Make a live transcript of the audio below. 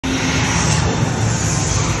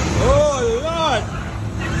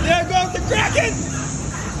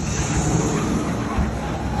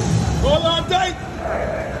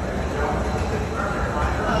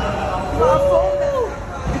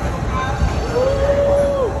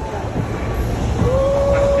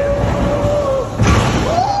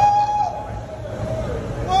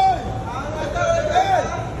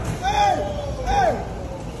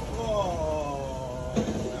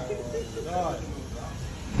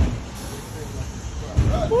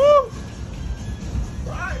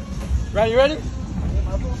Right, you ready?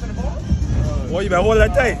 Oh, you better hold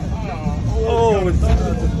that tight. Oh,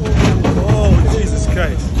 Jesus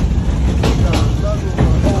Christ.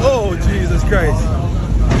 Oh, Jesus Christ.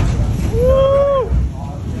 Woo!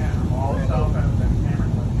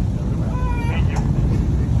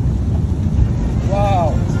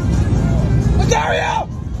 Wow. Ontario!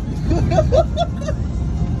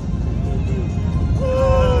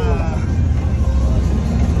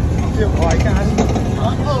 Oh, I can't.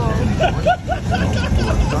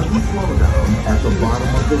 At the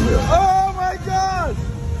bottom of the hill. Oh my God!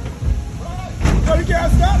 Oh, you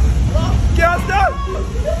can't stop? Can't stop?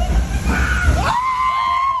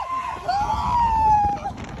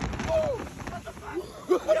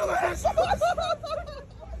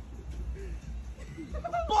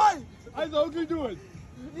 Boy, how's ugly doing?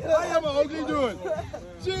 I am an ugly dude.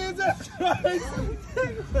 Jesus Christ!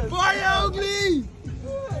 Boy, ugly!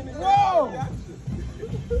 Whoa!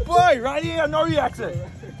 Boy, right here, no reaction.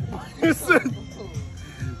 Listen.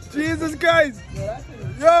 Jesus Christ!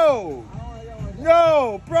 Yo!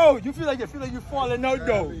 No, bro, you feel like you're falling out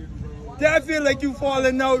though. That feel like you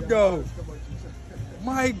falling out though.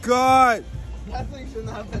 My God! That thing should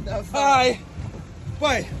not have been that far. Hi.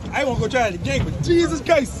 Boy, I won't go try it again, but Jesus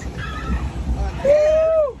Christ!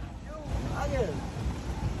 Woo!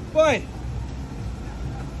 Boy!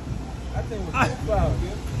 That thing was too far.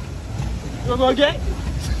 You wanna go again?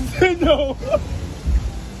 No.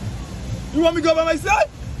 You want me to go by myself?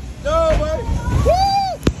 No, boy. Woo!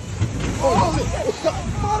 Oh,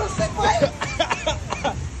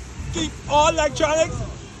 motorcycle! Keep all electronics.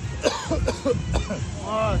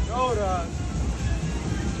 Oh, hold on.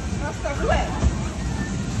 That's the flat.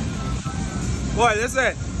 Boy,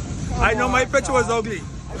 listen. I know my picture was ugly.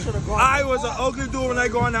 I was an ugly dude when I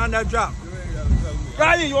go on that drop.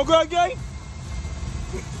 Riley, you wanna go again?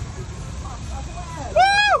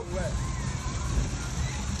 Woo!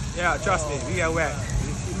 Yeah, trust me, we got wet.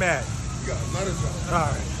 We mad.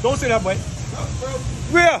 Alright. Don't say that, boy.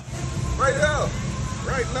 Where? Right now.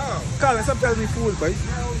 Right now. Colin, stop telling me fool, boy.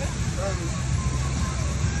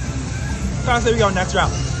 Colin say we got next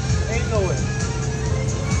round. Ain't no way.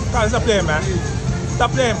 Colin, stop playing, man.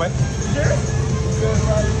 Stop playing, boy.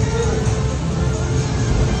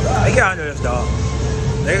 I can't do this, dog.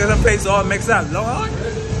 They got some place all mixed up. Lord.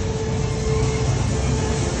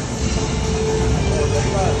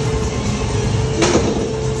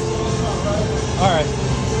 Alright.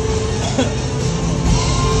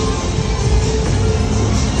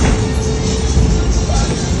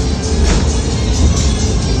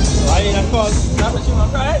 Right, of course. That's what you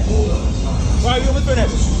want, right? Right, you almost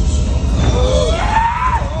finished.